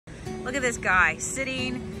Look at this guy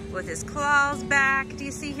sitting with his claws back. Do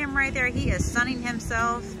you see him right there? He is sunning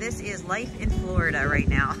himself. This is life in Florida right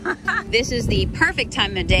now. This is the perfect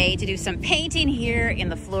time of day to do some painting here in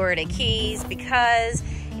the Florida Keys because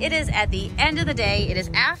it is at the end of the day. It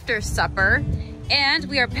is after supper and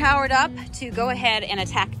we are powered up to go ahead and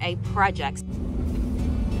attack a project.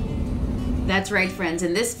 That's right, friends.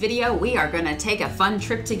 In this video, we are gonna take a fun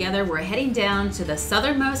trip together. We're heading down to the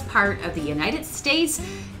southernmost part of the United States,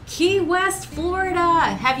 Key West, Florida.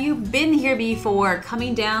 Have you been here before?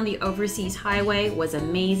 Coming down the overseas highway was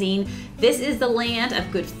amazing. This is the land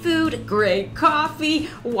of good food, great coffee,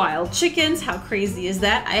 wild chickens. How crazy is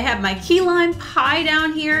that? I have my key lime pie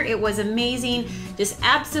down here. It was amazing. Just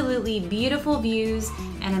absolutely beautiful views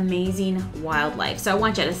and amazing wildlife. So I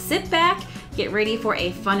want you to sit back, get ready for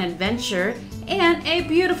a fun adventure and a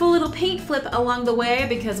beautiful little paint flip along the way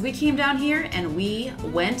because we came down here and we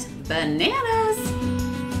went bananas.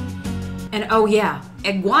 And oh yeah,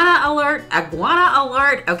 iguana alert,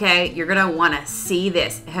 okay, you're gonna wanna see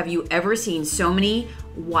this. Have you ever seen so many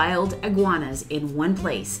wild iguanas in one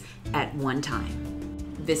place at one time?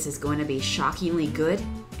 This is going to be shockingly good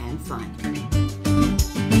and fun.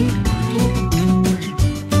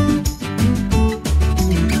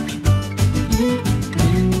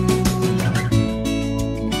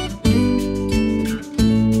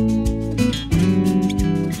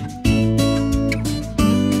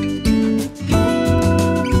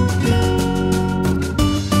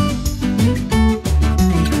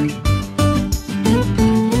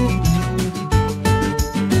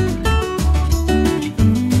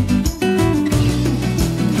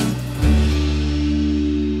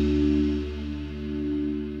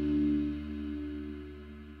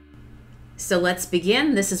 So let's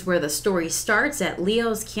begin. This is where the story starts at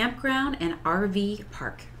Leo's Campground and RV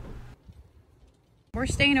Park. We're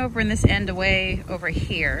staying over in this end away over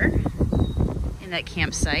here in that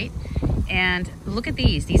campsite. And look at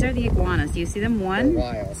these. These are the iguanas. Do you see them?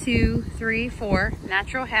 1, 2, 3, 4.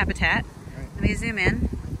 Natural habitat. Right. Let me zoom in.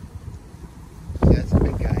 That's a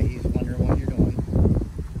big guy. He's wondering what you're doing.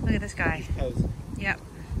 Look at this guy. He's posing. Yep.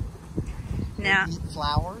 Now, they eat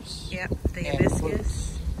flowers. Yep. The hibiscus.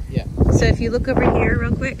 Yeah. So if you look over here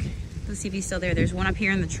real quick, let's see if he's still there. There's one up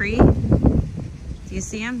here in the tree. Do you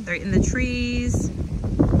see him? They're in the trees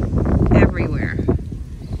everywhere.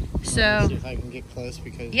 So see if I can get close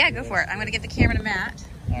because yeah, go for it. I'm gonna get the camera to Matt,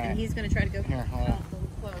 all right. And he's gonna try to go here. Hold on.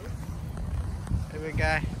 Close. Hey, big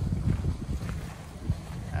guy.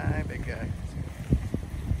 Hi, big guy.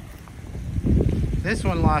 This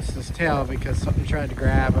one lost his tail because something tried to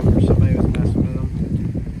grab him or somebody was messing with him.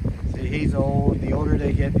 He's old. The older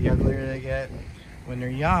they get, the uglier they get. When they're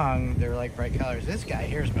young, they're like bright colors. This guy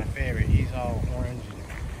here is my favorite. He's all orange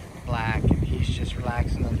and black, and he's just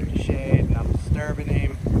relaxing under the shade, and I'm disturbing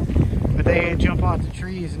him. But they jump off the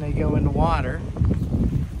trees and they go in the water.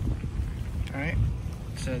 All right.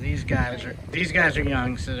 So these guys are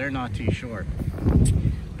young, so they're not too short.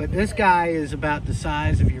 But this guy is about the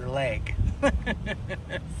size of your leg.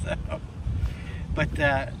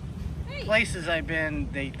 Places I've been,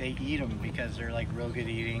 they eat them because they're like real good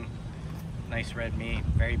eating. Nice red meat,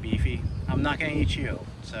 very beefy. I'm not gonna eat you,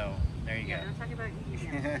 so there you go. I'm not talking about eating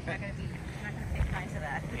him. I'm not gonna take time to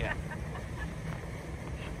that. Yeah.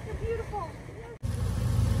 They're beautiful.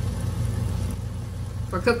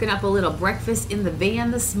 We're cooking up a little breakfast in the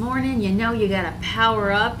van this morning. You know you gotta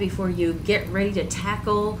power up before you get ready to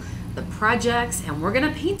tackle the projects, and we're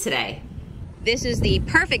gonna paint today. This is the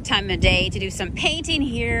perfect time of day to do some painting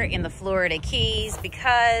here in the Florida Keys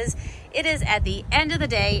because it is at the end of the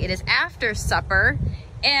day. It is after supper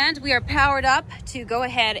and we are powered up to go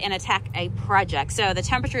ahead and attack a project. So the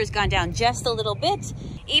temperature has gone down just a little bit.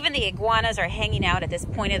 Even the iguanas are hanging out at this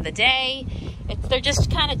point of the day. They're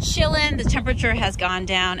just kind of chilling. The temperature has gone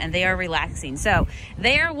down and they are relaxing. So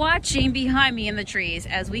they are watching behind me in the trees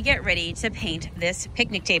as we get ready to paint this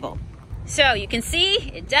picnic table. So you can see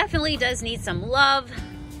it definitely does need some love.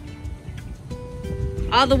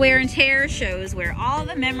 All the wear and tear shows where all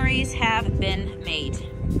the memories have been made.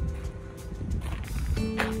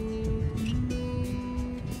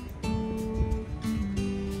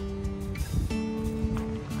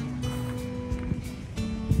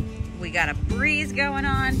 We got a breeze going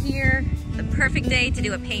on here. The perfect day to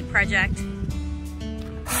do a paint project.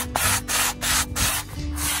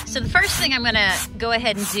 So the first thing I'm gonna go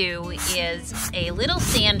ahead and do is a little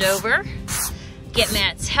sand over, get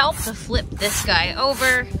Matt's help to flip this guy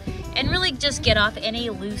over, and really just get off any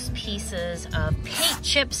loose pieces of paint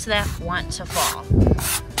chips that want to fall.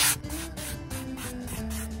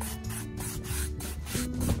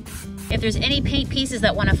 If If there's any paint pieces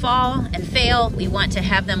that want to fall and fail, we want to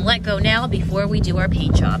have them let go now before we do our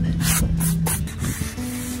paint job.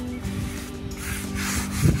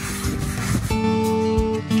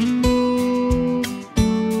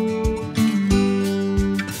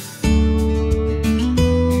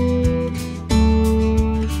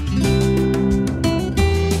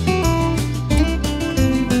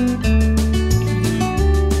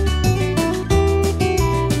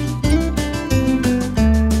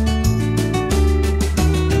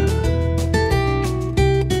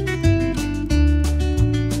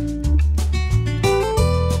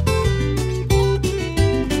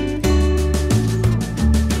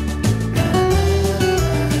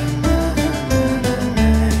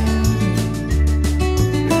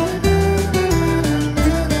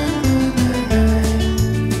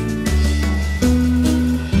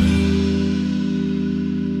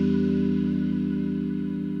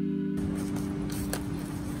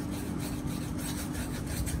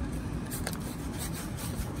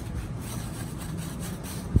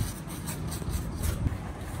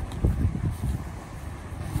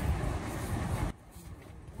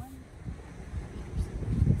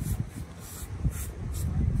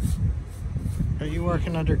 Are you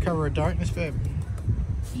working under cover of darkness, babe?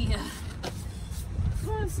 Yeah.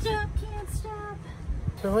 Won't stop, can't stop.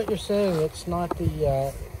 So what you're saying, it's not the,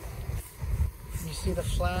 you see the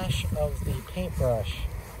flash of the paintbrush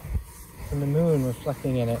from the moon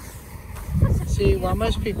reflecting in it. See, while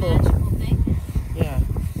most people, yeah,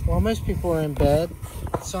 while most people are in bed,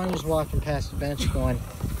 Sonia's walking past the bench going,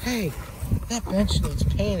 hey, that bench needs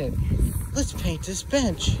painted. Let's paint this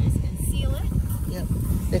bench. Conceal it? Yep.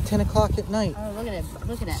 At 10 o'clock at night. Oh, look at it.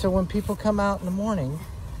 Look at it. So when people come out in the morning,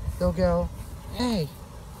 they'll go, hey,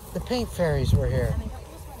 the paint fairies were here. I mean, don't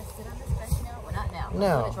you just want to sit on this bench now? Well, not now.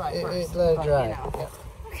 No, let it dry first. let it But, dry. you know, Yep.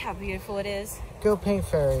 Look how beautiful it is. Go paint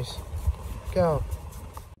fairies. Go.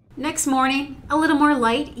 Next morning, a little more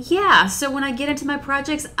light. Yeah, so when I get into my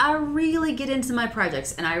projects, I really get into my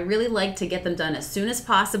projects, and I really like to get them done as soon as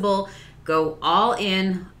possible, go all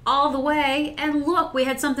in, all the way, and look, we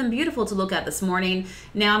had something beautiful to look at this morning.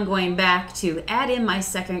 Now I'm going back to add in my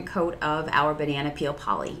second coat of our banana peel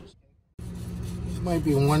poly. You might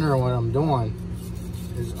be wondering what I'm doing,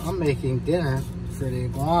 is I'm making dinner for the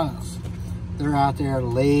iguanas. They're out there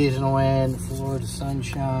lazing away in the Florida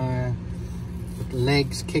sunshine, with the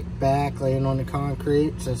legs kicked back, laying on the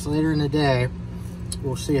concrete. So it's later in the day.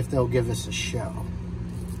 We'll see if they'll give us a show.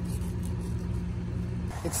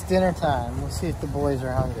 It's dinner time. We'll see if the boys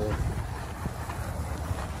are hungry.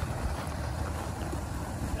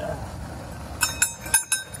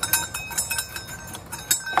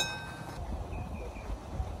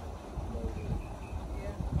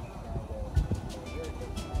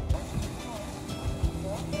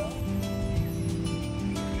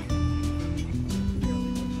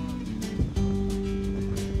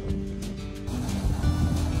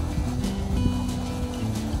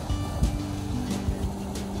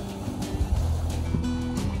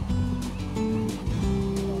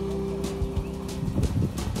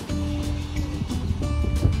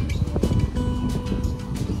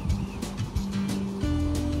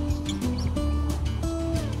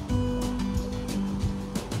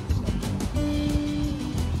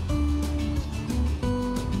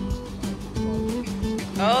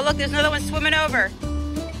 Oh, look, there's another one swimming over.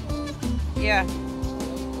 Yeah.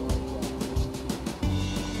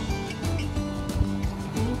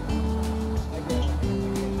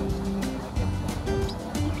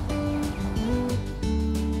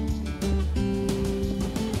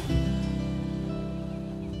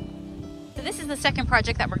 So this is the second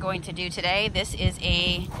project that we're going to do today. This is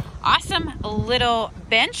a awesome little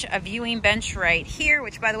bench, a viewing bench right here,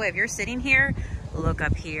 which, by the way, if you're sitting here, look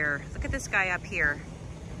up here. Look at this guy up here.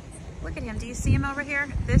 Look at him. Do you see him over here?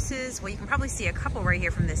 This is, well, you can probably see a couple right here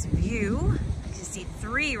from this view. You can see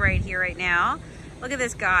three right here right now. Look at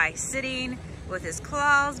this guy sitting with his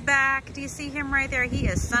claws back. Do you see him right there? He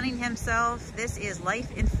is sunning himself. This is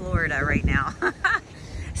life in Florida right now.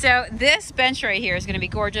 So this bench right here is going to be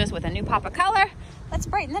gorgeous with a new pop of color. Let's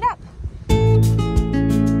brighten it up.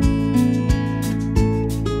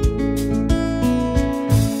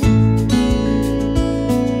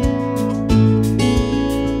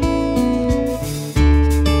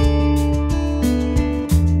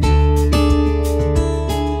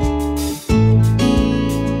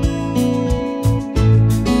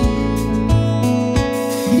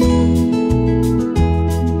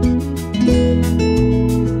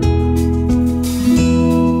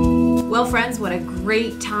 Friends, what a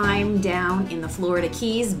great time down in the Florida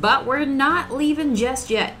Keys, but we're not leaving just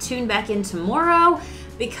yet. Tune back in tomorrow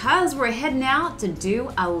because we're heading out to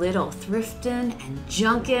do a little thrifting and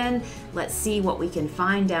junking. Let's see what we can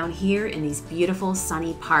find down here in these beautiful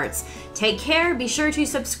sunny parts. Take care, be sure to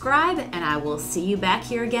subscribe, and I will see you back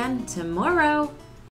here again tomorrow.